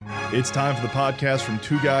It's time for the podcast from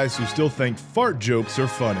two guys who still think fart jokes are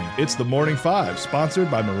funny. It's the Morning Five, sponsored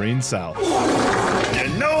by Marine South. You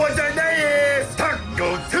know what the day is?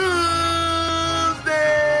 Taco Tuesday!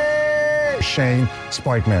 Shane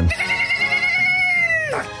Spikeman.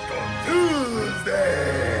 Taco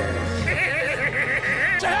Tuesday!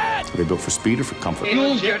 Are they built for speed or for comfort?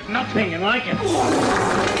 You'll get nothing like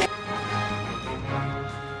it.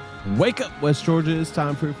 Wake up, West Georgia. It's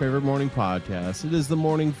time for your favorite morning podcast. It is the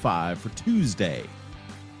Morning Five for Tuesday,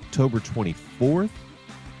 October 24th,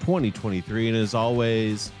 2023. And as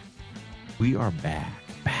always, we are back,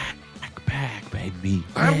 baby.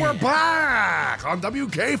 And we're back on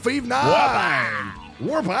WK59.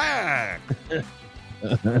 We're back.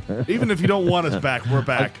 Even if you don't want us back, we're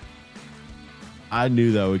back. I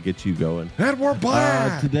knew that would get you going. And we're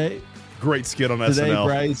back. Today, great skit on today, SNL.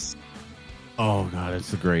 Bryce. Oh, God,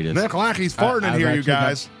 it's the greatest. Nick Lackey's farting in here, you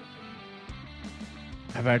guys.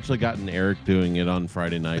 I've actually gotten Eric doing it on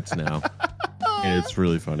Friday nights now. And it's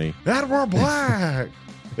really funny. And we're black.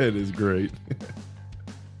 It is great.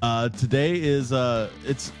 Today is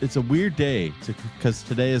it's a weird day because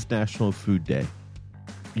today is National Food Day.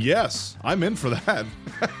 Yes, I'm in for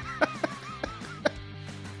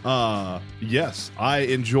that. Yes, I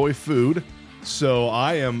enjoy food. So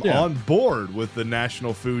I am on board with the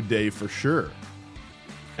National Food Day for sure.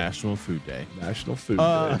 National Food Day. National Food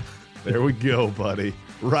Day. There we go, buddy.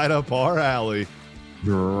 Right up our alley.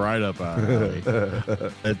 Right up our alley.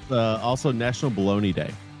 It's also National Bologna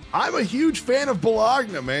Day. I'm a huge fan of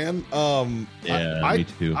Bologna, man. Me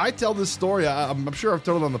too. I tell this story. I'm sure I've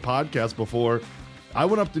told it on the podcast before. I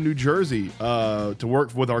went up to New Jersey to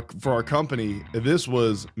work for our company. This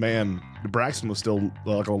was, man, Braxton was still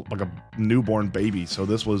like a newborn baby. So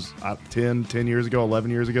this was 10 years ago, 11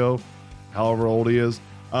 years ago, however old he is.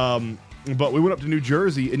 But we went up to New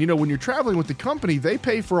Jersey, and you know, when you're traveling with the company, they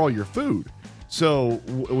pay for all your food. So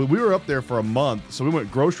we were up there for a month. So we went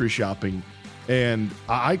grocery shopping, and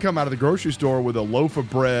I come out of the grocery store with a loaf of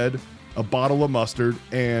bread, a bottle of mustard,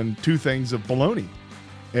 and 2 things of bologna.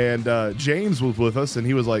 And James was with us, and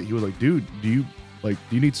he was like, dude, do you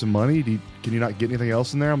need some money? Can you not get anything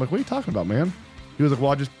else in there? I'm like, what are you talking about, man? He was like,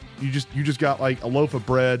 well, you just got like a loaf of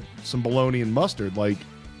bread, some bologna, and mustard. Like,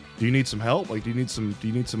 do you need some help? Like, do you need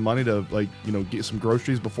some money to, like, you know, get some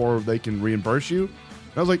groceries before they can reimburse you?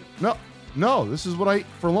 And I was like, no, this is what I eat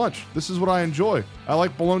for lunch. This is what I enjoy. I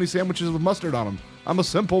like bologna sandwiches with mustard on them. I'm a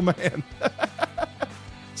simple man.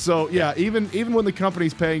 So yeah, even when the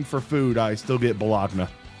company's paying for food, I still get bologna.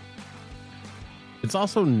 It's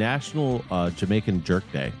also National Jamaican Jerk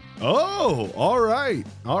Day. Oh, all right.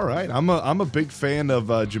 I'm a big fan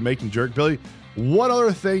of Jamaican jerk. Billy, what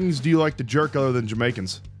other things do you like to jerk other than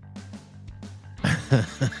Jamaicans?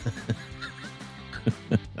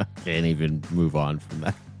 Can't even move on from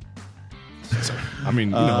that. I mean,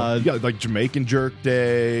 you know, you got like Jamaican Jerk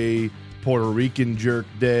Day, Puerto Rican Jerk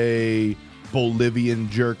Day,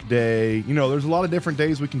 Bolivian Jerk Day. You know, there's a lot of different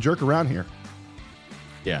days we can jerk around here.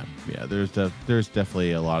 Yeah. There's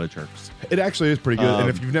definitely a lot of jerks. It actually is pretty good. And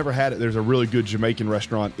if you've never had it, there's a really good Jamaican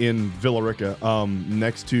restaurant in Villa Rica,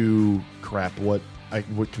 next to what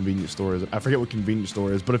convenience store is it? I forget what convenience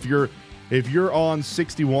store it is. But if you're on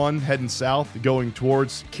 61 heading south going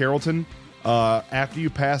towards Carrollton, after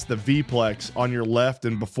you pass the V-Plex on your left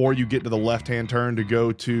and before you get to the left-hand turn to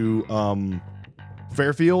go to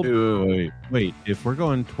Fairfield. Wait. If we're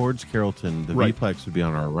going towards Carrollton, the V-Plex would be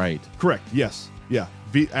on our right. Correct. Yes. Yeah.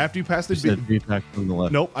 After you pass the V-Plex on the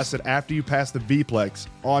left. Nope. I said after you pass the V-Plex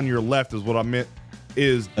on your left is what I meant.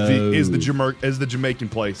 Is the Jamaican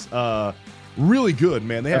place. Really good,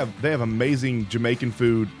 man. They have amazing Jamaican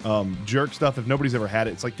food, jerk stuff. If nobody's ever had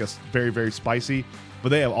it, it's like a very, very spicy. But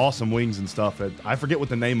they have awesome wings and stuff. I forget what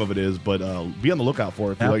the name of it is, but be on the lookout for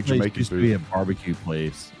it if you like Jamaican used food. To be a barbecue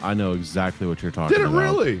place. I know exactly what you're talking about. Did it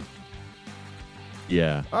really?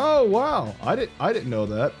 Yeah. Oh wow, I didn't know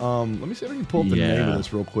that. Let me see if I can pull up the name of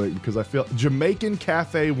this real quick because I feel Jamaican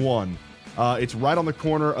Cafe 1. It's right on the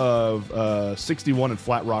corner of 61 and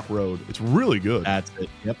Flat Rock Road. It's really good. That's it.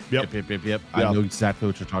 Yep. I know exactly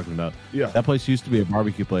what you're talking about. Yeah. That place used to be a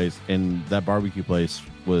barbecue place, and that barbecue place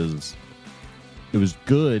was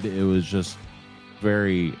good. It was just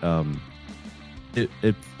very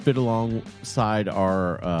it fit alongside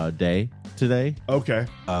our day today. Okay.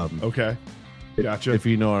 Okay. Gotcha. If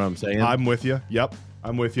you know what I'm saying. I'm with you. Yep.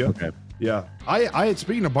 I'm with you. Okay. Yeah. I had,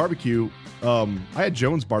 speaking of barbecue, I had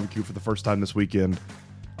Jones Barbecue for the first time this weekend.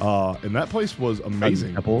 And that place was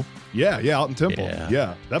amazing. Temple? Yeah, out in Temple.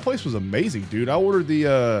 Yeah. That place was amazing, dude. I ordered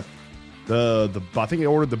I think I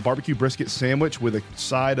ordered the barbecue brisket sandwich with a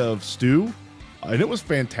side of stew. and it was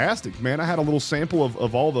fantastic, man. I had a little sample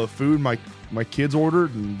of all the food my kids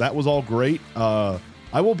ordered, and that was all great. I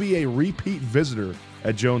will be a repeat visitor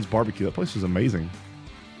at Jones Barbecue. That place was amazing.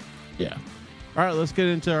 Yeah. All right, let's get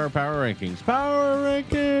into our power rankings. Power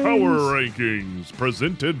rankings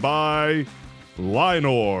presented by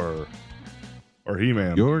Lionor or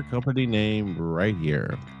He-Man. Your company name right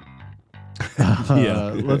here.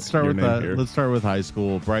 Yeah. Let's start Your with name that. here. Let's start with high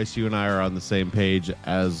school. Bryce, you and I are on the same page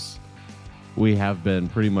as we have been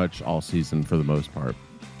pretty much all season for the most part.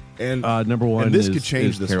 And number one, and this is, could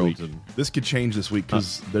change is this Carrollton. week. This could change this week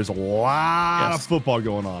because there's a lot of football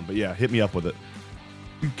going on. But yeah, hit me up with it.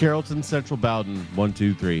 Carrollton, Central Bowden, 1,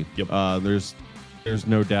 2, 3. Yep. There's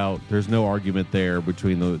no doubt. There's no argument there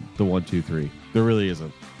between the 1, 2, 3. There really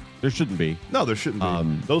isn't. There shouldn't be. No, there shouldn't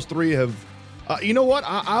be. Those three have. You know what?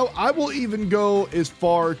 I will even go as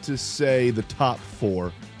far to say the top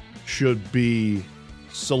four should be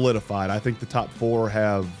solidified. I think the top four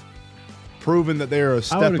have proven that they are a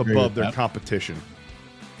step above their competition.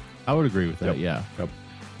 I would agree with that. Yep. Yeah.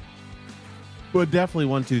 But definitely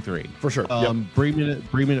 1, 2, 3 For sure.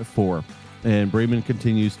 Bremen at 4, and Bremen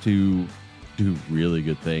continues to do really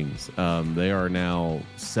good things. They are now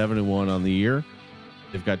 7-1 on the year.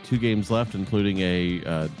 They've got 2 games left, including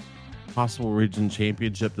a possible region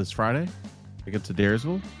championship this Friday against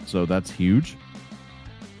Adairsville. So that's huge.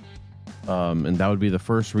 And that would be the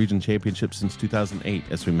first region championship since 2008,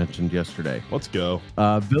 as we mentioned yesterday. Let's go.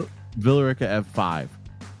 Villarica at 5.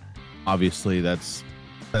 Obviously, that's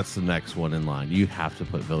the next one in line. You have to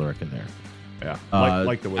put Villarica there. Yeah,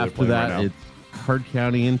 like the way after they're playing that, right now. it's Heard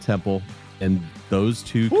County and Temple, and those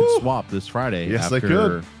two could swap this Friday. Yes, after they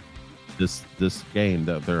could. This game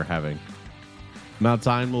that they're having. Mount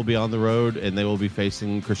Zion will be on the road, and they will be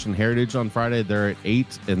facing Christian Heritage on Friday. They're at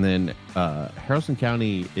 8, and then Harrison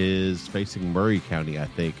County is facing Murray County, I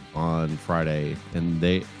think, on Friday, and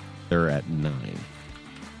they're at 9.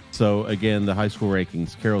 So again, the high school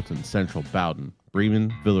rankings: Carrollton, Central, Bowden,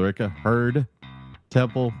 Bremen, Villarica, Heard,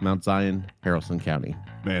 Temple, Mount Zion, Harrison County.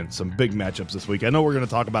 Man, some big matchups this week. I know we're going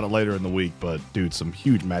to talk about it later in the week, but dude, some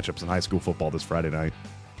huge matchups in high school football this Friday night.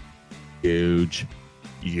 Huge.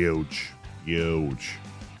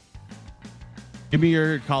 Give me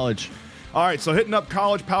your college. All right, so hitting up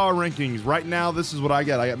college power rankings. Right now, this is what I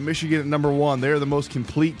got. I got Michigan at number 1. They're the most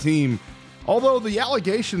complete team. Although the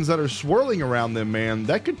allegations that are swirling around them, man,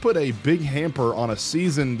 that could put a big hamper on a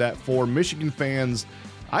season that for Michigan fans,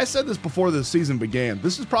 I said this before the season began,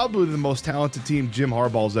 this is probably the most talented team Jim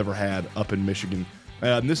Harbaugh's ever had up in Michigan.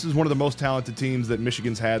 And this is one of the most talented teams that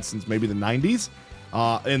Michigan's had since maybe the 90s.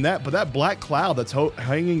 But that black cloud that's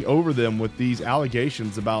hanging over them with these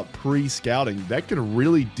allegations about pre-scouting, that could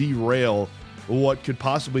really derail what could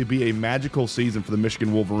possibly be a magical season for the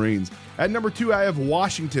Michigan Wolverines. At number 2, I have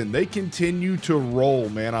Washington. They continue to roll,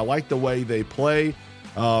 man. I like the way they play.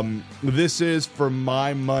 This is, for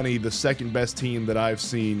my money, the second best team that I've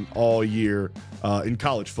seen all year in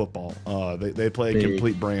college football. They play a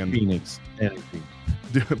complete brand. Phoenix energy.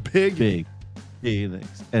 Big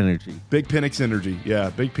Phoenix energy. Big Penix energy. Yeah,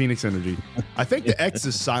 big Penix energy. I think the X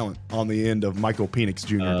is silent on the end of Michael Penix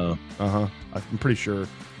Jr. I'm pretty sure.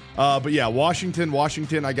 But yeah,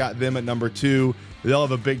 Washington, I got them at number 2. They'll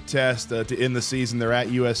have a big test to end the season. They're at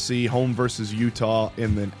USC, home versus Utah,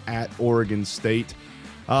 and then at Oregon State.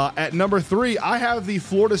 At number 3, I have the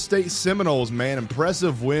Florida State Seminoles, man.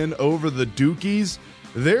 Impressive win over the Dukies.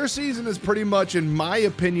 Their season is pretty much, in my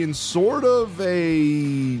opinion, sort of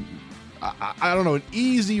an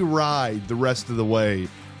easy ride the rest of the way.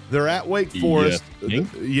 They're at Wake Forest.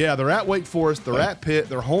 Yeah, they're at Wake Forest. They're at Pitt.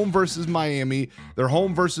 They're home versus Miami. They're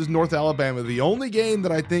home versus North Alabama. The only game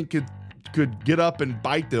that I think could get up and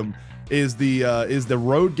bite them is the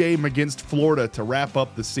road game against Florida to wrap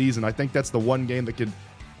up the season. I think that's the one game that could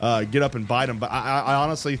get up and bite them. But I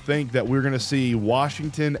honestly think that we're going to see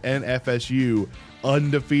Washington and FSU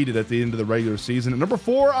undefeated at the end of the regular season. At number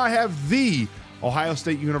 4, I have the Ohio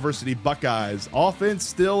State University Buckeyes. Offense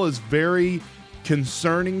still is very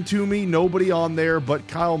concerning to me. Nobody on there but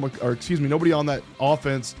nobody on that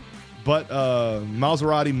offense but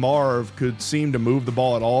Maserati Marv could seem to move the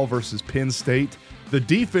ball at all versus Penn State. The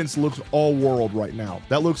defense looks all world right now.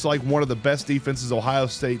 That looks like one of the best defenses Ohio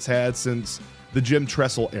State's had since the Jim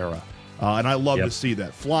Tressel era. And I love to see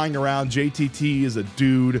that. Flying around, JTT is a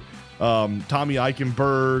dude. Tommy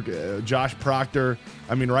Eichenberg, Josh Proctor.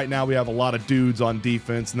 I mean, right now we have a lot of dudes on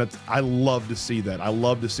defense, and I love to see that. I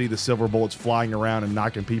love to see the silver bullets flying around and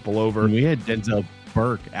knocking people over. And we had Denzel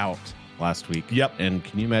Burke out last week. Yep. And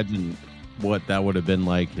can you imagine what that would have been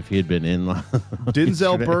like if he had been in.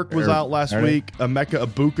 Denzel Burke was out last week. Emeka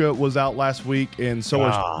Ibuka was out last week, and so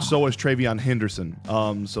was Travion Henderson.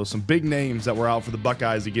 So some big names that were out for the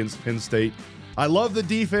Buckeyes against Penn State. I love the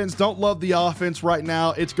defense, don't love the offense right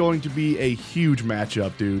now. It's going to be a huge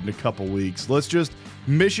matchup, dude, in a couple weeks. Let's just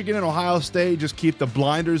Michigan and Ohio State just keep the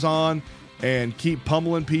blinders on and keep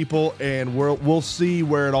pummeling people, and we'll see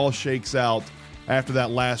where it all shakes out after that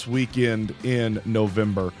last weekend in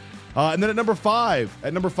November. And then at number five,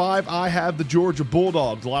 I have the Georgia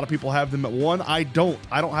Bulldogs. A lot of people have them at 1. I don't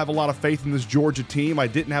have a lot of faith in this Georgia team. I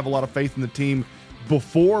didn't have a lot of faith in the team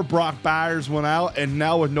before Brock Byers went out, and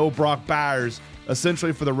now with no Brock Byers,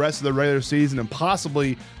 essentially for the rest of the regular season and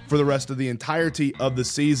possibly for the rest of the entirety of the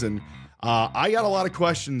season. I got a lot of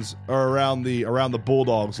questions around the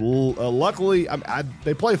Bulldogs. Luckily,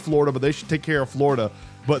 they play Florida, but they should take care of Florida.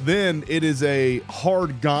 But then it is a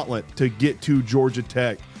hard gauntlet to get to Georgia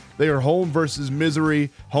Tech. They are home versus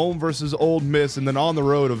Missouri, home versus Ole Miss, and then on the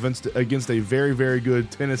road against a very, very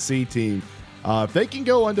good Tennessee team. If they can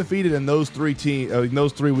go undefeated in those 3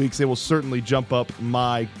 weeks, they will certainly jump up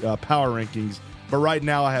my power rankings. But right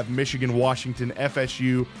now, I have Michigan, Washington,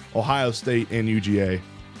 FSU, Ohio State, and UGA.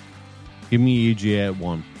 Give me UGA at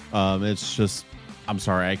 1. It's just, I'm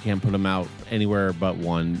sorry, I can't put them out anywhere but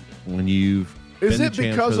 1. When you've is it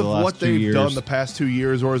because of what they've done the past 2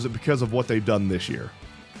 years, or is it because of what they've done this year?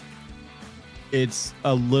 It's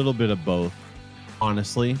a little bit of both,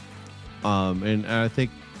 honestly. And I think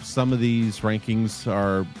some of these rankings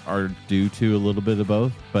are due to a little bit of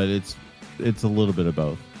both, but it's a little bit of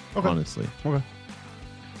both, honestly. Okay.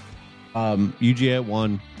 UGA at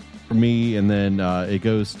 1 for me, and then it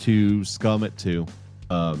goes to Scum at 2.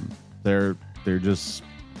 They're just,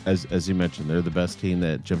 as you mentioned, they're the best team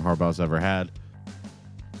that Jim Harbaugh's ever had.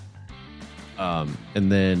 And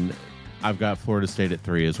then I've got Florida State at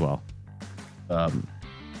 3 as well.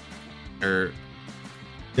 They're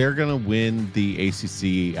going to win the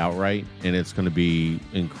ACC outright, and it's going to be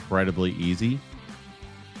incredibly easy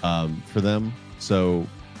for them. So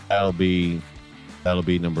that'll be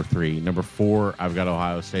number 3. Number 4, I've got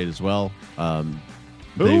Ohio State as well.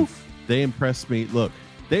 They impressed me. Look,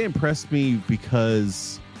 they impressed me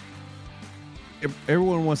because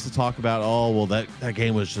everyone wants to talk about, that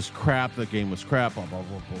game was just crap. That game was crap. Blah, blah,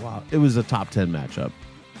 blah, blah, blah. It was a top 10 matchup.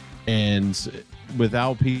 And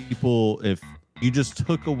without people, if you just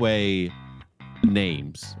took away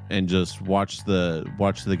names and just watch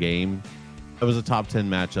the game, it was a top 10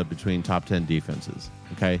 matchup between top 10 defenses.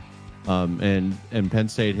 Okay. And Penn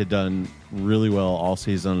State had done really well all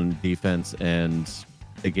season on defense, and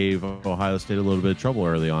they gave Ohio State a little bit of trouble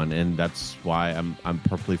early on, and that's why I'm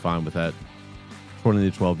perfectly fine with that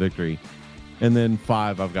 20-12 victory. And then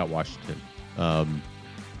 5, I've got Washington.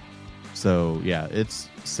 So yeah, it's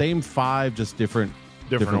same 5, just different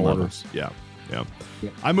orders. Yeah.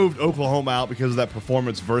 I moved Oklahoma out because of that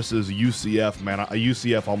performance versus UCF. Man,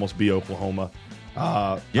 UCF almost beat Oklahoma.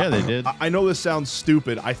 They did. I know this sounds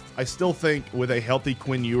stupid. I still think with a healthy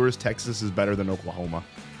Quinn Ewers, Texas is better than Oklahoma.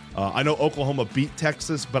 I know Oklahoma beat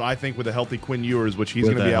Texas, but I think with a healthy Quinn Ewers, which he's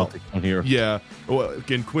going to be out here. Yeah. Well,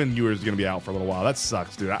 again, Quinn Ewers is going to be out for a little while. That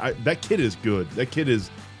sucks, dude. That kid is good. That kid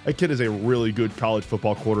is a really good college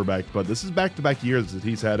football quarterback. But this is back-to-back years that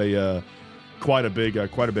he's had quite a big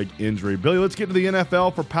injury. Billy, let's get to the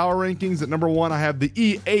NFL for power rankings. At number 1, I have the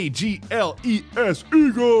EAGLES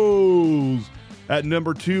Eagles. At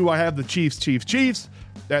number 2, I have the Chiefs.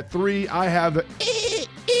 At 3, I have the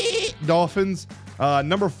Dolphins.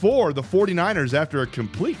 Number 4, the 49ers, after a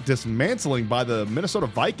complete dismantling by the Minnesota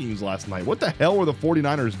Vikings last night. What the hell were the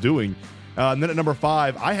 49ers doing? And then at number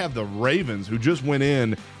 5, I have the Ravens, who just went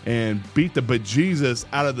in and beat the bejesus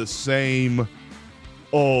out of the same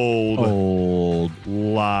old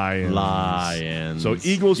Lions. So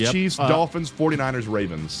Eagles, Chiefs, Dolphins, 49ers,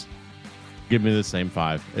 Ravens. Give me the same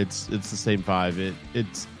 5. It's the same 5.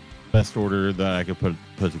 It's best order that I could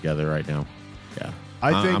put together right now. Yeah.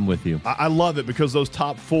 I'm with you. I love it because those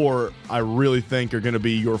top 4, I really think, are going to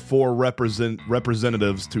be your 4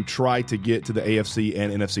 representatives to try to get to the AFC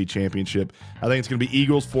and NFC championship. I think it's going to be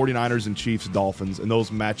Eagles, 49ers, and Chiefs, Dolphins, and those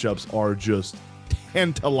matchups are just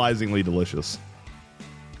tantalizingly delicious.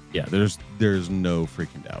 Yeah, there's no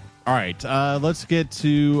freaking doubt. All right, let's get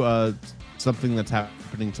to something that's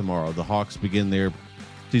happening tomorrow. The Hawks begin their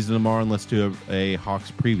season tomorrow, and let's do a Hawks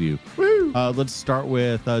preview. Woo! Let's start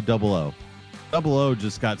with Double O. Double O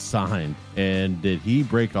just got signed, and did he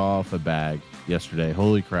break off a bag yesterday?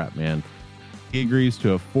 Holy crap, man. He agrees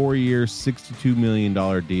to a 4-year, $62 million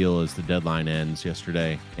deal as the deadline ends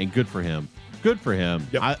yesterday, and good for him. Good for him.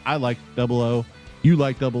 Yep. I like Double O. You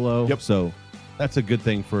like Double O. Yep. So that's a good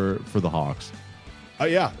thing for the Hawks.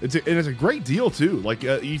 Yeah, it's a great deal too. Like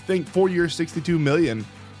you think 4 years, $62 million.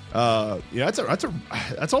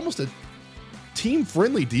 That's almost a team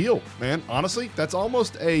friendly deal, man. Honestly, that's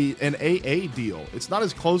almost an AA deal. It's not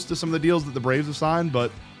as close to some of the deals that the Braves have signed,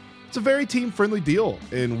 but it's a very team friendly deal.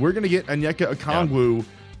 And we're going to get Onyeka Okongwu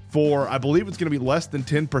for, I believe it's going to be less than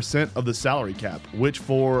 10% of the salary cap, which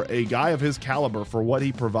for a guy of his caliber, for what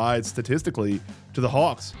he provides statistically to the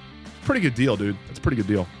Hawks, pretty good deal, dude. It's a pretty good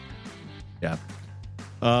deal. Yeah.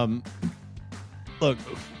 Look,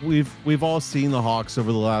 we've all seen the Hawks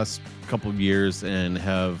over the last couple of years and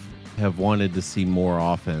have wanted to see more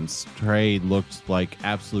offense. Trey looked like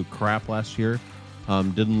absolute crap last year.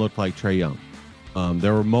 Didn't look like Trae Young.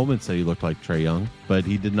 There were moments that he looked like Trae Young, but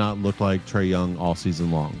he did not look like Trae Young all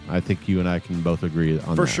season long. I think you and I can both agree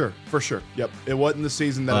on that. For sure. Yep. It wasn't the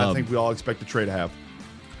season that I think we all expected Trae to have.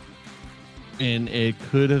 And it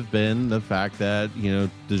could have been the fact that,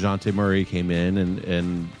 DeJounte Murray came in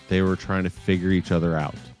and they were trying to figure each other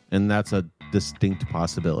out. And that's a distinct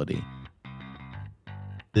possibility.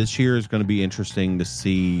 This year is going to be interesting to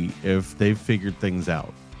see if they've figured things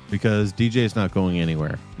out, because DJ is not going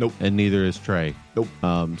anywhere. Nope. And neither is Trey. Nope.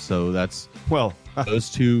 So that's, well,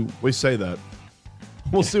 those two. We say that.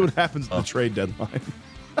 We'll see what happens at the trade deadline.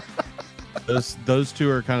 those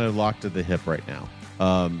two are kind of locked at the hip right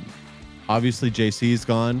now. Obviously, JC's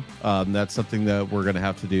gone. That's something that we're going to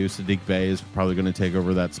have to do. Sadiq Bey is probably going to take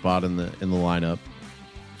over that spot in the lineup.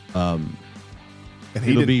 And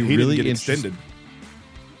he didn't get extended.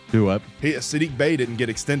 Do what? Sadiq Bey didn't get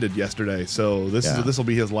extended yesterday, so this will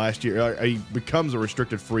be his last year. He becomes a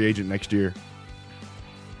restricted free agent next year.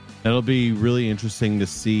 It'll be really interesting to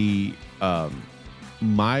see.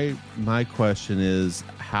 My question is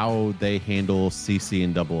how they handle CC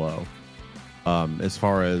and 00. As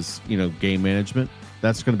far as game management,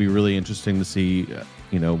 that's going to be really interesting to see.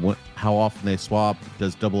 How often they swap.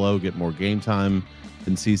 Does 00 get more game time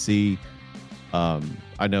than CC?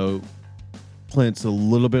 I know Clint's a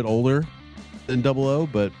little bit older than 00,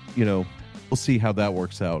 but we'll see how that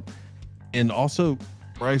works out. And also,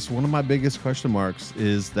 Bryce, one of my biggest question marks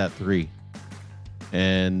is that 3,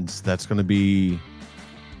 and that's going to be.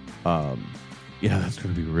 That's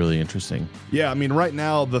going to be really interesting. Yeah, I mean, right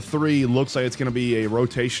now, the 3 looks like it's going to be a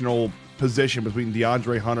rotational position between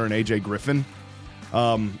DeAndre Hunter and AJ Griffin.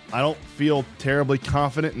 I don't feel terribly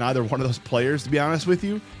confident in either one of those players, to be honest with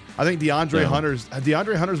you. I think DeAndre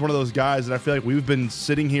Hunter's one of those guys that I feel like we've been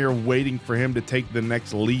sitting here waiting for him to take the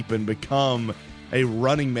next leap and become a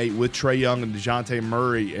running mate with Trae Young and DeJounte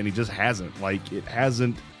Murray, and he just hasn't. It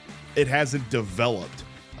hasn't developed.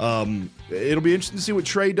 It'll be interesting to see what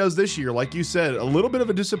Trae does this year. Like you said, a little bit of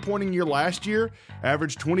a disappointing year last year.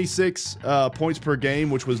 Averaged 26 points per game,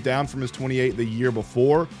 which was down from his 28 the year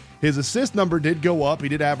before. His assist number did go up. He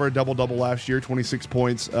did average a double-double last year, 26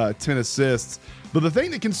 points, 10 assists. But the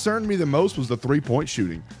thing that concerned me the most was the three-point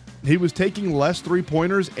shooting. He was taking less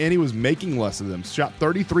three-pointers, and he was making less of them. Shot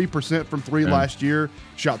 33% from 3 last year,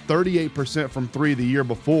 shot 38% from 3 the year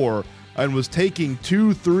before, and was taking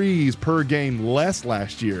 2 threes per game less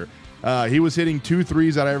last year. He was hitting 2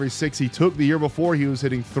 threes out of every 6 he took. The year before, he was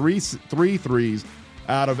hitting 3 threes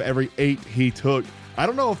out of every 8 he took. I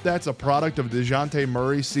don't know if that's a product of DeJounte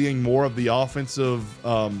Murray seeing more of the offensive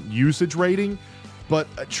usage rating, but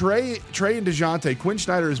Trae and DeJounte, Quinn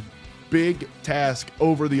Snyder's big task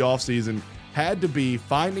over the offseason had to be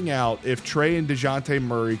finding out if Trae and DeJounte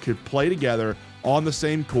Murray could play together on the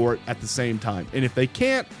same court at the same time. And if they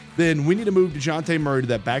can't, then we need to move DeJounte Murray to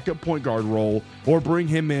that backup point guard role or bring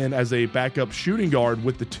him in as a backup shooting guard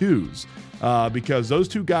with the 2s. Because those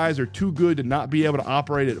 2 guys are too good to not be able to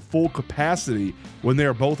operate at full capacity when they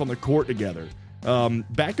are both on the court together.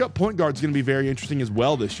 Backup point guard is going to be very interesting as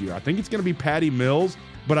well this year. I think it's going to be Patty Mills,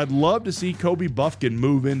 but I'd love to see Kobe Buffkin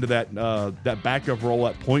move into that backup role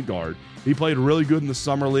at point guard. He played really good in the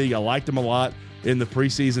summer league. I liked him a lot in the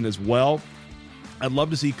preseason as well. I'd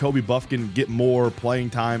love to see Kobe Buffkin get more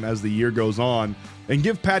playing time as the year goes on and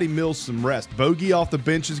give Patty Mills some rest. Bogey off the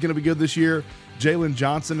bench is going to be good this year. Jalen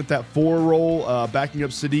Johnson at that 4 role, backing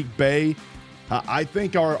up Sadiq Bey. I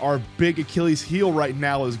think our big Achilles heel right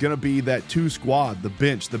now is going to be that 2 squad, the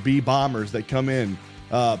bench, the B Bombers that come in.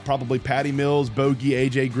 Probably Patty Mills, Bogey,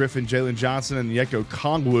 AJ Griffin, Jalen Johnson, and Onyeka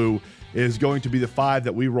Okongwu is going to be the 5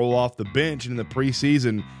 that we roll off the bench. And in the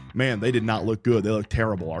preseason, man, they did not look good. They looked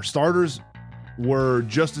terrible. Our starters were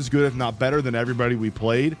just as good, if not better, than everybody we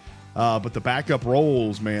played. But the backup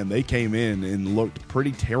roles, man, they came in and looked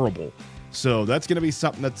pretty terrible. So that's going to be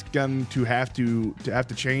something that's going to have to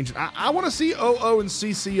change. I want to see OO and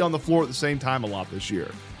CC on the floor at the same time a lot this year.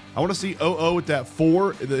 I want to see OO at that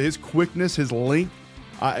 4. His quickness, his length,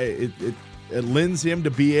 it lends him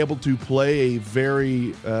to be able to play a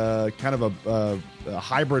very kind of a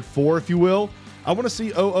hybrid 4, if you will. I want to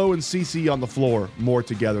see OO and CC on the floor more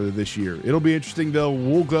together this year. It'll be interesting, though.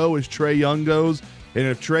 We'll go as Trae Young goes. And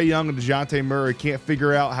if Trae Young and DeJounte Murray can't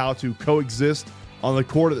figure out how to coexist on the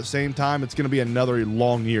court at the same time, it's going to be another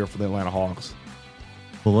long year for the Atlanta Hawks.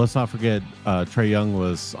 Well, let's not forget Trae Young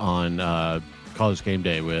was on College Game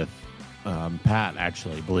Day with Pat,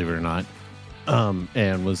 actually, believe it or not,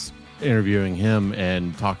 and was interviewing him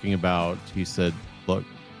and talking about, he said, look,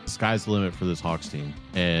 the sky's the limit for this Hawks team.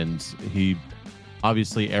 And he,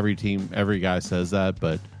 obviously every guy says that,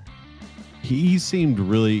 but he seemed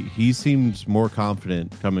more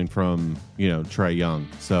confident coming from, Trae Young.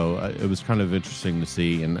 So it was kind of interesting to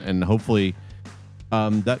see, and hopefully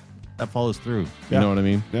that follows through. You know what I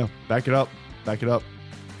mean? Yeah. Back it up.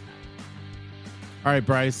 All right,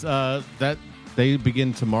 Bryce, that they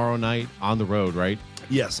begin tomorrow night on the road, right?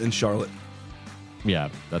 Yes, in Charlotte. Yeah,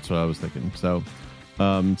 that's what I was thinking. So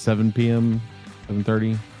 7 p.m.,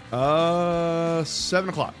 7:30? 7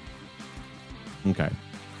 o'clock. Okay.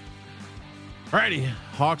 Alrighty,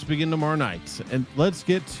 Hawks begin tomorrow night. And let's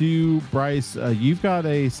get to Bryce. You've got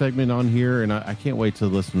a segment on here, and I can't wait to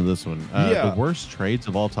listen to this one. The worst trades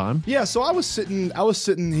of all time. Yeah, so I was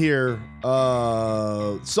sitting here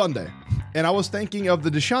Sunday, and I was thinking of the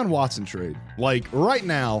Deshaun Watson trade. Like right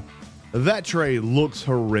now, that trade looks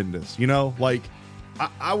horrendous. Like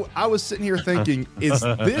I was sitting here thinking, is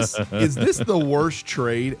this the worst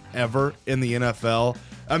trade ever in the NFL?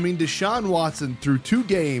 I mean, Deshaun Watson, through 2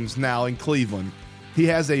 games now in Cleveland, he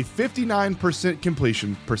has a 59%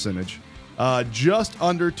 completion percentage, just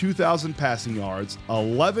under 2,000 passing yards,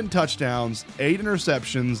 11 touchdowns, 8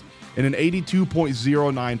 interceptions, and an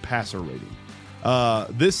 82.09 passer rating.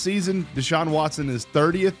 This season, Deshaun Watson is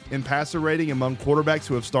 30th in passer rating among quarterbacks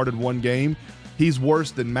who have started 1 game. He's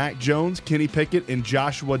worse than Mac Jones, Kenny Pickett, and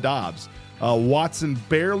Joshua Dobbs. Watson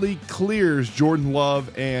barely clears Jordan Love,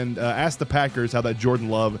 and ask the Packers how that Jordan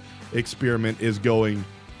Love experiment is going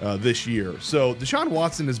this year. So Deshaun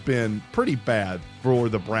Watson has been pretty bad for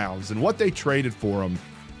the Browns, and what they traded for him.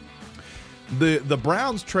 The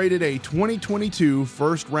Browns traded a 2022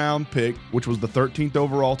 first-round pick, which was the 13th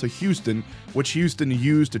overall, to Houston, which Houston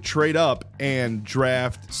used to trade up and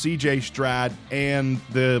draft C.J. Stroud and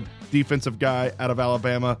the defensive guy out of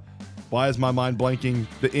Alabama. Why is my mind blanking?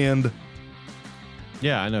 The end.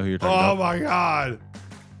 Yeah, I know who you're talking about. Oh, my God.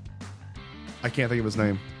 I can't think of his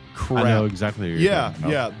name. Crap. I know exactly who you're talking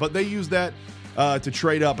about. Yeah. But they used that to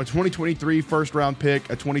trade up a 2023 first-round pick,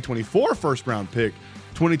 a 2024 first-round pick,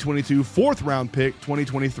 2022 fourth-round pick,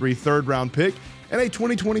 2023 third-round pick, and a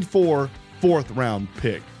 2024 fourth-round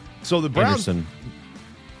pick. So the Browns... Anderson.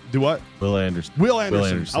 Do what? Will Anderson. Will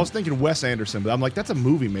Anderson. I was thinking Wes Anderson, but I'm like, that's a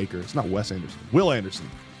movie maker. It's not Wes Anderson. Will Anderson.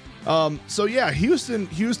 So yeah,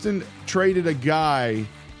 Houston traded a guy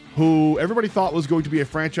who everybody thought was going to be a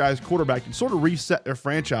franchise quarterback and sort of reset their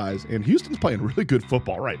franchise. And Houston's playing really good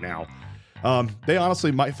football right now. They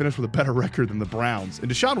honestly might finish with a better record than the Browns.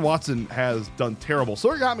 And Deshaun Watson has done terrible.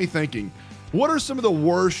 So it got me thinking, what are some of the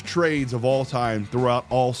worst trades of all time throughout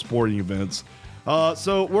all sporting events?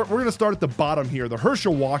 So we're going to start at the bottom here. The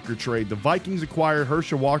Herschel Walker trade. The Vikings acquired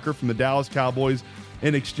Herschel Walker from the Dallas Cowboys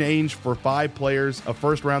in exchange for 5 players, a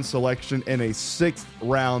first-round selection, and a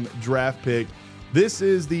 6th-round draft pick. This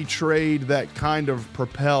is the trade that kind of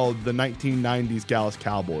propelled the 1990s Dallas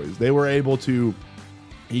Cowboys. They were able to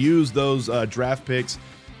use those draft picks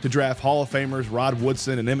to draft Hall of Famers Rod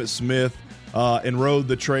Woodson and Emmitt Smith, and rode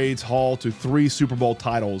the trades haul to 3 Super Bowl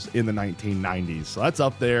titles in the 1990s. So that's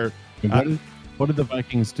up there. What did the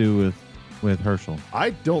Vikings do with Herschel? I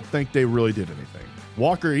don't think they really did anything.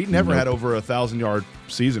 Walker, he never had over 1,000-yard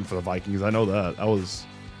season for the Vikings. I know that. That was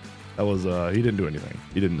he didn't do anything.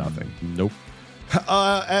 He did nothing. Nope.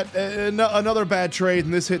 Another bad trade,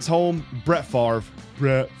 and this hits home. Brett Favre.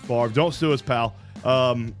 Don't sue us, pal.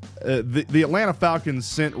 The Atlanta Falcons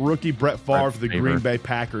sent rookie Brett Favre to the Green Bay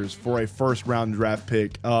Packers for a first-round draft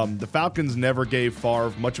pick. The Falcons never gave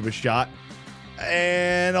Favre much of a shot,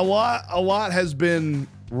 and a lot has been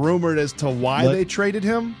rumored as to why they traded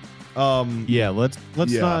him. Let's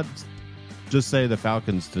not just say the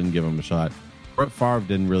Falcons didn't give him a shot. Brett Favre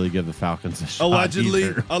didn't really give the Falcons a shot.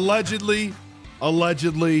 Allegedly, that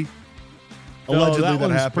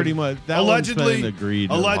happened. Pretty much. That allegedly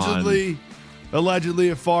agreed. Allegedly,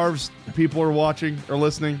 if Favre's people are watching or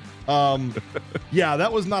listening, yeah,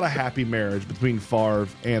 that was not a happy marriage between Favre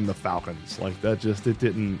and the Falcons. Like that, just it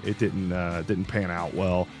didn't pan out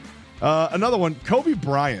well. Another one, Kobe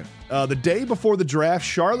Bryant. The day before the draft,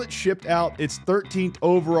 Charlotte shipped out its 13th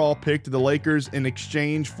overall pick to the Lakers in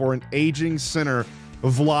exchange for an aging center,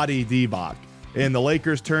 Vlade Divac. And the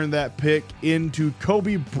Lakers turned that pick into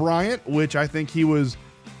Kobe Bryant, which I think he was,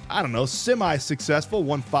 semi-successful,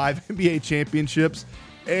 won 5 NBA championships,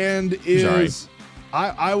 and is,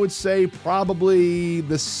 I would say, probably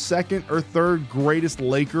the second or third greatest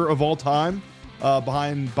Laker of all time,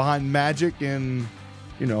 behind Magic and,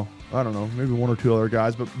 I don't know, maybe one or two other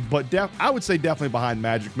guys, but I would say definitely behind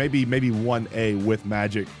Magic, maybe 1A with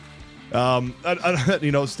Magic.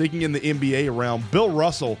 Sticking in the NBA realm, Bill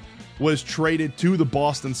Russell was traded to the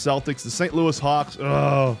Boston Celtics. The St. Louis Hawks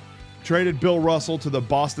traded Bill Russell to the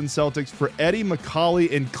Boston Celtics for Eddie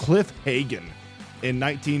McCauley and Cliff Hagan in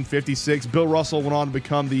 1956. Bill Russell went on to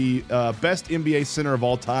become the best NBA center of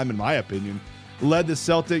all time, in my opinion. Led the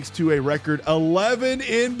Celtics to a record 11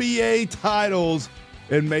 NBA titles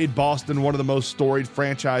and made Boston one of the most storied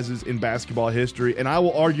franchises in basketball history. And I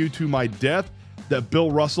will argue to my death that Bill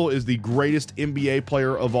Russell is the greatest NBA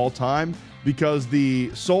player of all time, because the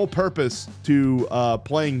sole purpose to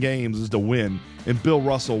playing games is to win. And Bill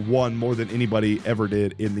Russell won more than anybody ever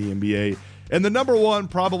did in the NBA. And the number one,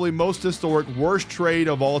 probably most historic, worst trade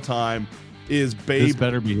of all time is Babe. This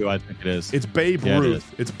better be who I think it is. It's Babe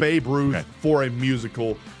Ruth. It's Babe Ruth for a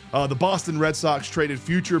musical. The Boston Red Sox traded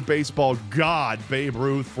future baseball god Babe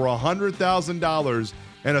Ruth for $100,000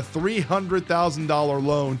 and a $300,000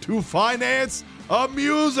 loan to finance a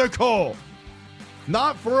musical.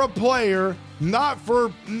 Not for a player, not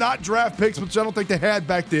draft picks, which I don't think they had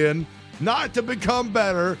back then, not to become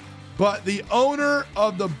better, but the owner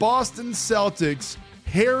of the Boston Celtics,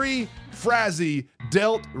 Harry Frazee,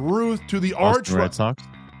 dealt Ruth to the Red Sox?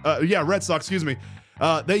 Red Sox, excuse me.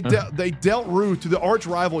 They dealt Ruth to the arch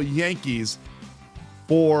rival Yankees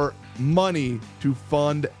for money to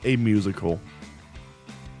fund a musical.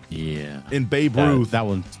 Yeah. In Babe Ruth. That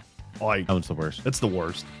one's the worst. That's the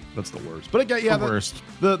worst. But again, the worst.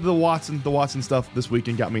 The Watson stuff this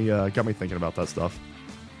weekend got me thinking about that stuff.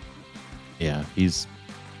 Yeah, he's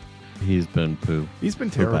been poo. He's been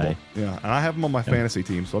terrible. Yeah, and I have him on my fantasy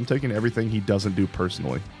team, so I'm taking everything he doesn't do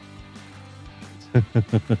personally.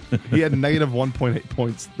 He had negative 1.8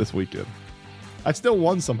 points this weekend. I still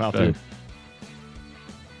won somehow too.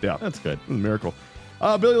 Yeah, that's good. It was a miracle.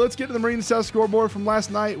 Billy, let's get to the Marine South Scoreboard from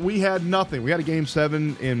last night. We had nothing. We had a Game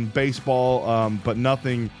 7 in baseball, but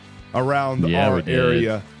nothing around our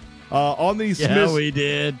area. On these Smiths, we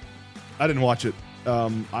did. I didn't watch it.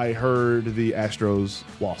 I heard the Astros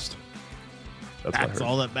lost. That's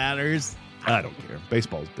all that matters. I don't care.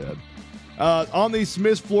 Baseball's dead. On the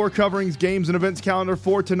Smiths floor coverings, games and events calendar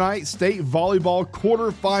for tonight, state volleyball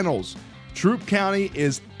quarterfinals. Troup County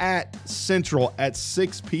is at Central at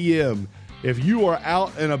 6 p.m. If you are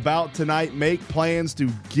out and about tonight, make plans to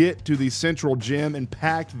get to the Central Gym and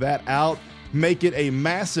pack that out. Make it a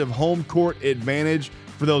massive home court advantage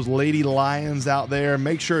for those Lady Lions out there.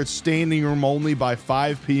 Make sure it's standing room only by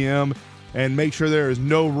 5 p.m. and make sure there is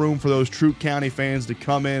no room for those Troup County fans to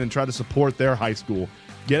come in and try to support their high school.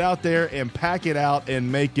 Get out there and pack it out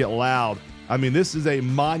and make it loud. I mean, this is a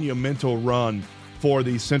monumental run for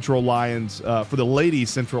the Central Lions, for the Lady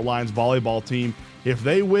Central Lions volleyball team. If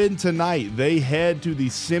they win tonight, they head to the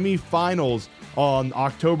semifinals on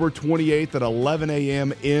October 28th at 11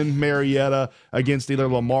 a.m. in Marietta against either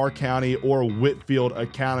Lamar County or Whitfield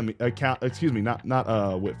Academy.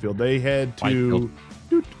 Not Whitfield. They head to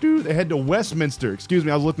Westminster. Excuse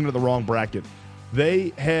me, I was looking at the wrong bracket. They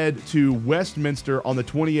head to Westminster on the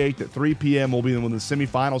 28th at 3 p.m. will be when the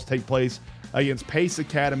semifinals take place against Pace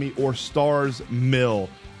Academy or Stars Mill.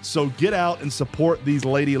 So get out and support these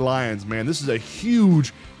Lady Lions, man. This is a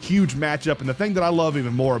huge, huge matchup. And the thing that I love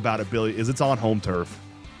even more about it, Billy, is it's on home turf.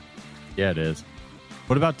 Yeah, it is.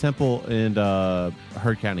 What about Temple and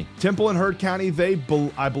Heard County? Temple and Heard County,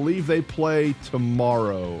 I believe they play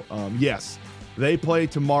tomorrow. Yes, they play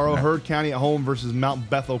tomorrow. Okay. Heard County at home versus Mount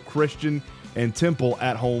Bethel Christian, and Temple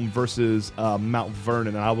at home versus Mount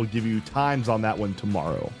Vernon. And I will give you times on that one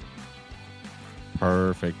tomorrow.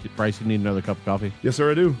 Perfect. Bryce, you need another cup of coffee? Yes,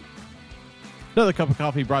 sir, I do. Another cup of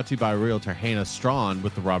coffee brought to you by Realtor Hannah Strawn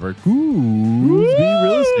with the Robert Goosby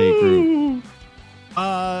Real Estate Group.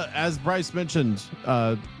 As Bryce mentioned,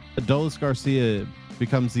 Adolis Garcia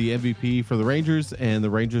becomes the MVP for the Rangers, and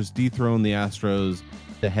the Rangers dethrone the Astros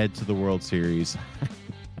to head to the World Series.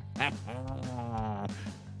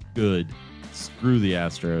 Good. Screw the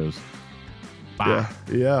Astros. Bah.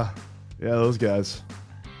 Yeah, those guys.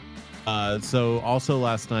 So also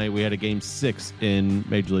last night we had a game 6 in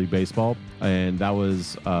Major League Baseball, and that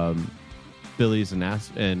was Phillies and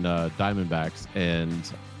Diamondbacks,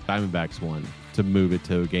 and Diamondbacks won to move it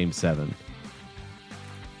to Game 7,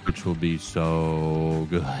 which will be so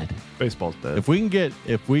good. Baseball's dead. If we can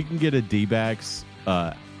get a D-backs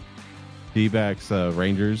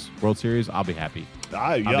Rangers World Series, I'll be happy.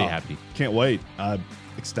 I'll be happy. Can't wait. I'm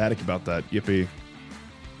ecstatic about that. Yippee.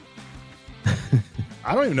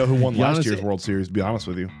 I don't even know who won last year's World Series, to be honest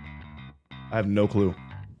with you. I have no clue.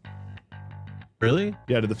 Really?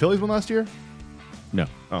 Yeah, did the Phillies win last year? No.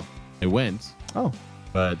 Oh. It went. Oh.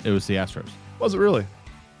 But it was the Astros. Was it really?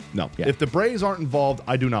 No. Yeah. If the Braves aren't involved,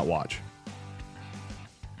 I do not watch.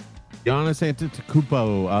 Giannis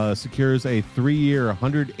Antetokounmpo secures a 3-year,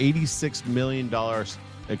 $186 million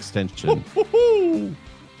extension.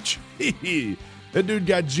 Gee, that dude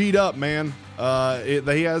got G'd up, man.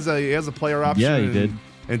 He has a player option. Yeah, he did.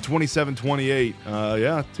 In 27-28.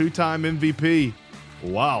 Yeah, 2-time MVP.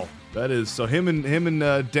 Wow, that is so. Him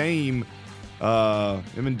and Dame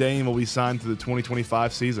will be signed to the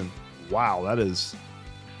 2025 season. Wow, that is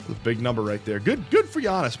a big number right there. Good for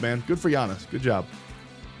Giannis, man. Good for Giannis. Good job.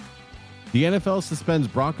 The NFL suspends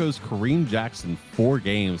Broncos Kareem Jackson 4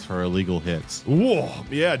 games for illegal hits. Whoa,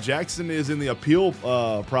 yeah, Jackson is in the appeal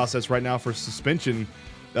process right now for suspension,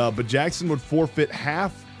 but Jackson would forfeit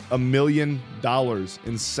 $500,000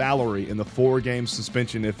 in salary in the 4-game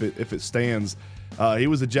suspension if it stands. He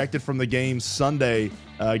was ejected from the game Sunday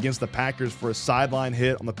against the Packers for a sideline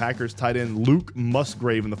hit on the Packers tight end Luke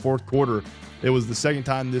Musgrave in the fourth quarter. It was the second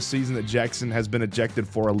time this season that Jackson has been ejected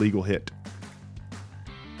for a legal hit.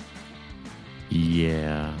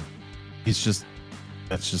 Yeah. That's just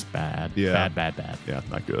bad. Yeah. Bad. Yeah,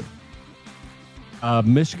 not good.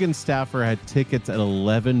 Michigan staffer had tickets at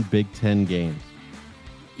 11 Big Ten games.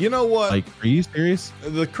 You know what? Like, are you serious?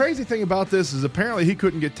 The crazy thing about this is apparently he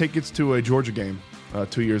couldn't get tickets to a Georgia game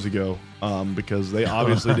 2 years ago because they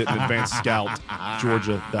obviously didn't advance scout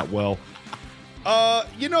Georgia that well.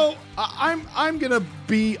 I'm gonna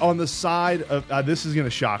be on the side of this is gonna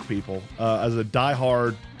shock people as a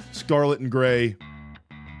diehard Scarlet and Gray,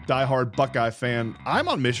 diehard Buckeye fan. I'm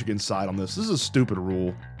on Michigan's side on this. This is a stupid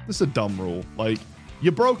rule. This is a dumb rule. Like,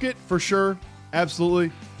 you broke it for sure,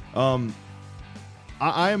 absolutely. But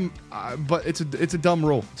it's a dumb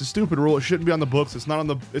rule. It's a stupid rule. It shouldn't be on the books. It's not on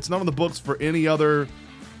the books for any other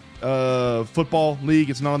football league.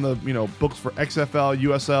 It's not on the books for XFL,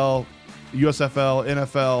 USL, USFL,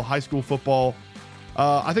 NFL, high school football.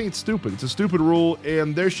 I think it's stupid. It's a stupid rule,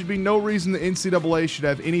 and there should be no reason the NCAA should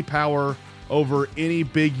have any power over any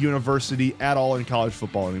big university at all in college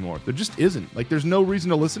football anymore. There just isn't. Like, there's no reason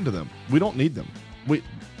to listen to them. We don't need them.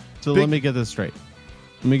 Let me get this straight.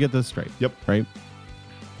 Yep. Right?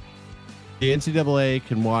 The NCAA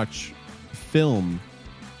can watch film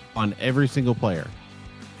on every single player,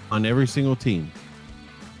 on every single team,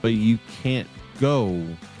 but you can't go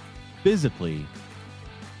physically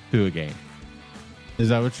to a game. Is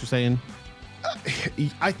that what you're saying?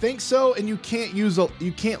 I think so, and you can't use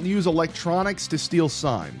electronics to steal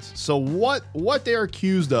signs. So what they're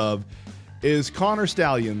accused of is Connor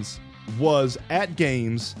Stallions was at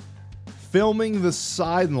games filming the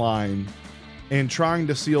sideline and trying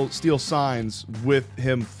to steal signs with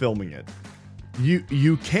him filming it.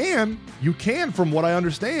 You can, from what I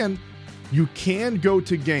understand, you can go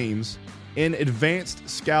to games in advanced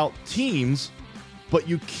scout teams, but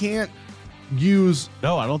you can't use...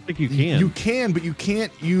 No, I don't think you can. You can, but you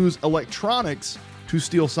can't use electronics to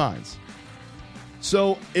steal signs.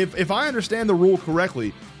 So if I understand the rule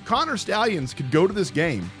correctly, Connor Stallions could go to this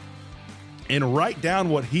game and write down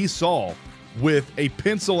what he saw with a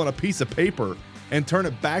pencil and a piece of paper and turn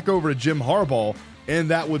it back over to Jim Harbaugh, and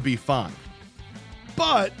that would be fine.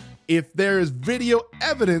 But if there is video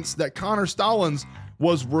evidence that Connor Stallions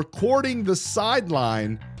was recording the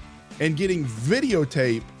sideline and getting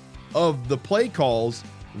videotape of the play calls,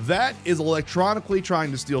 that is electronically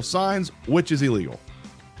trying to steal signs, which is illegal.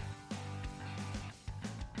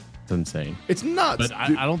 It's insane. It's nuts. But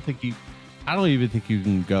I don't even think you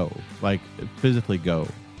can go, like, physically go.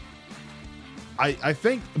 I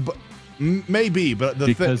think, but maybe, but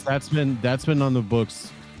because that's been on the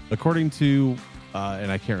books, according to,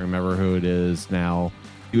 and I can't remember who it is now.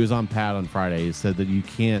 He was on Pat on Friday. He said that you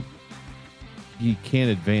can't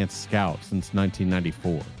advance scout since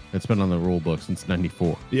 1994. It's been on the rule book since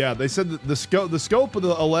 94. Yeah, they said that the scope of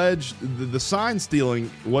the sign stealing,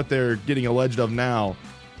 what they're getting alleged of now,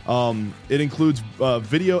 it includes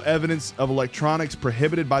video evidence of electronics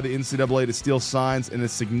prohibited by the NCAA to steal signs and a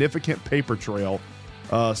significant paper trail.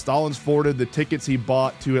 Stallings forwarded the tickets he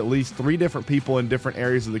bought to at least 3 different people in different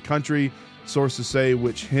areas of the country, sources say,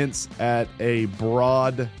 which hints at a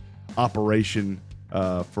broad operation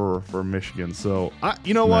for Michigan. So,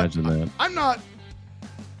 Imagine that.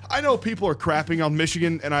 I know people are crapping on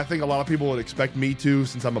Michigan, and I think a lot of people would expect me to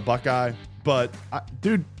since I'm a Buckeye. But,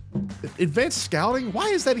 dude, advanced scouting, why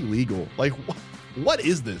is that illegal? Like, what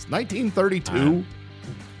is this? 1932?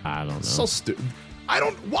 I don't know. So stupid.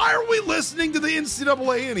 Why are we listening to the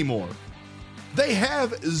NCAA anymore? They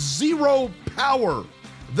have zero power.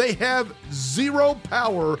 They have zero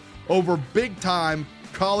power over big-time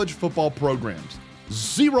college football programs.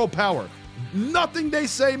 Zero power. Nothing they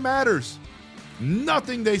say matters.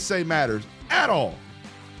 Nothing they say matters at all.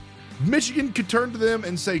 Michigan could turn to them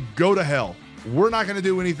and say, go to hell. We're not going to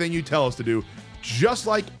do anything you tell us to do, just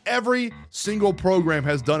like every single program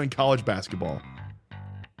has done in college basketball.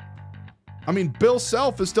 I mean, Bill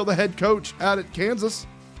Self is still the head coach out at Kansas.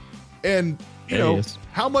 And, you know,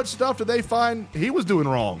 how much stuff did they find he was doing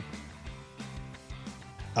wrong?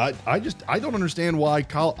 I don't understand why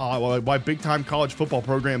big-time college football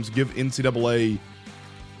programs give NCAA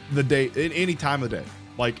the day, any time of the day.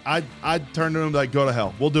 Like, I'd turn to them like, go to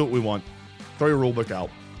hell. We'll do what we want. Throw your rule book out.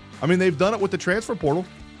 I mean, they've done it with the transfer portal.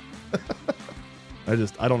 I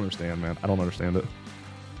don't understand, man. I don't understand it.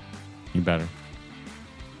 You better.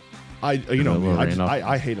 I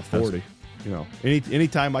hate authority. You know,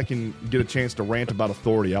 anytime I can get a chance to rant about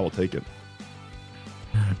authority, I will take it.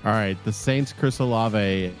 All right, the Saints' Chris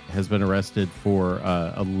Olave has been arrested for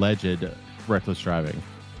alleged reckless driving.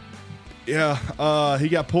 Yeah, he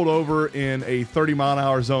got pulled over in a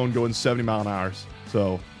 30-mile-an-hour zone going 70 mile an hour.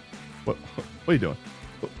 So, what are you doing?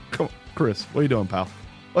 Come on, Chris, what are you doing, pal?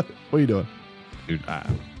 What are you doing? Dude, I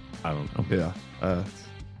don't know. Yeah,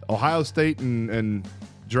 Ohio State and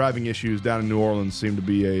driving issues down in New Orleans seem to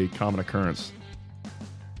be a common occurrence.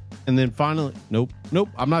 And then finally, nope,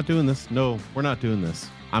 I'm not doing this. No, we're not doing this.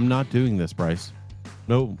 I'm not doing this, Bryce.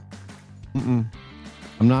 No. I'm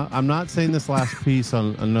not saying this last piece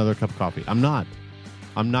on another cup of coffee. I'm not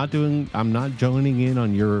joining in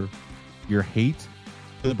on your hate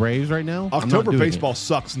to the Braves right now. October baseball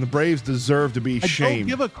sucks, and the Braves deserve to be shamed. I don't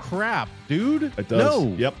give a crap, dude. It does.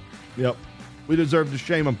 No. Yep. We deserve to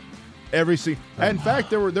shame them. In fact,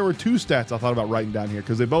 there were two stats I thought about writing down here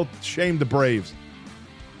because they both shamed the Braves.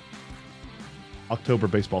 October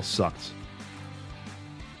baseball sucks.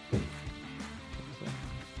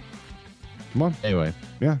 Come on. Anyway.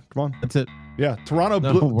 Yeah, come on. That's it. Yeah, Toronto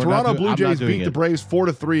Blue Jays beat the Braves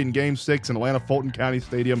 4-3 in Game 6 in Atlanta Fulton County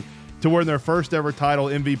Stadium to win their first ever title.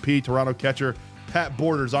 MVP Toronto catcher Pat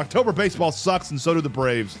Borders. October baseball sucks, and so do the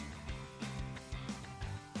Braves.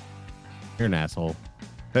 You're an asshole.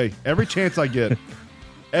 Hey, every chance I get,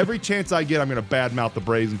 I'm going to badmouth the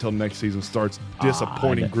Braves until next season starts.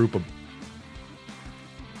 Disappointing group of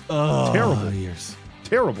terrible years.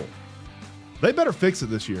 Terrible. They better fix it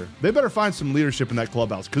this year. They better find some leadership in that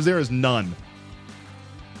clubhouse because there is none.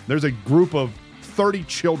 There's a group of 30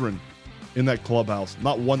 children in that clubhouse.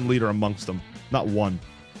 Not one leader amongst them. Not one.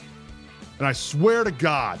 And I swear to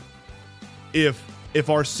God, if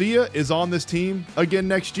Arcia is on this team again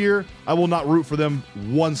next year, I will not root for them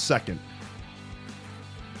 1 second.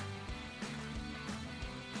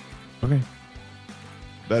 Okay.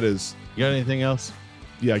 That is. You got anything else?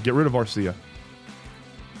 Yeah, get rid of Arcia.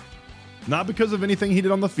 Not because of anything he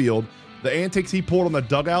did on the field. The antics he pulled on the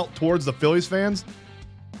dugout towards the Phillies fans.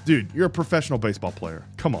 Dude, you're a professional baseball player.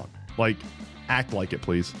 Come on. Like, act like it,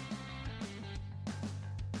 please.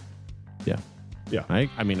 Yeah. Yeah.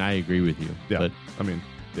 I mean, I agree with you. Yeah. But I mean,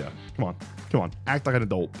 yeah. Come on. Act like an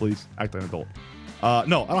adult, please. Act like an adult.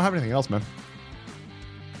 No, I don't have anything else, man.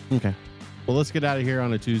 Okay. Well, let's get out of here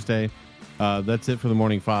on a Tuesday. That's it for the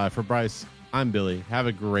Morning Five. For Bryce, I'm Billy. Have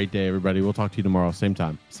a great day, everybody. We'll talk to you tomorrow. Same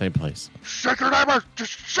time, same place. Shake your neighbors!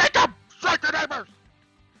 Just shake them! Shake your neighbors!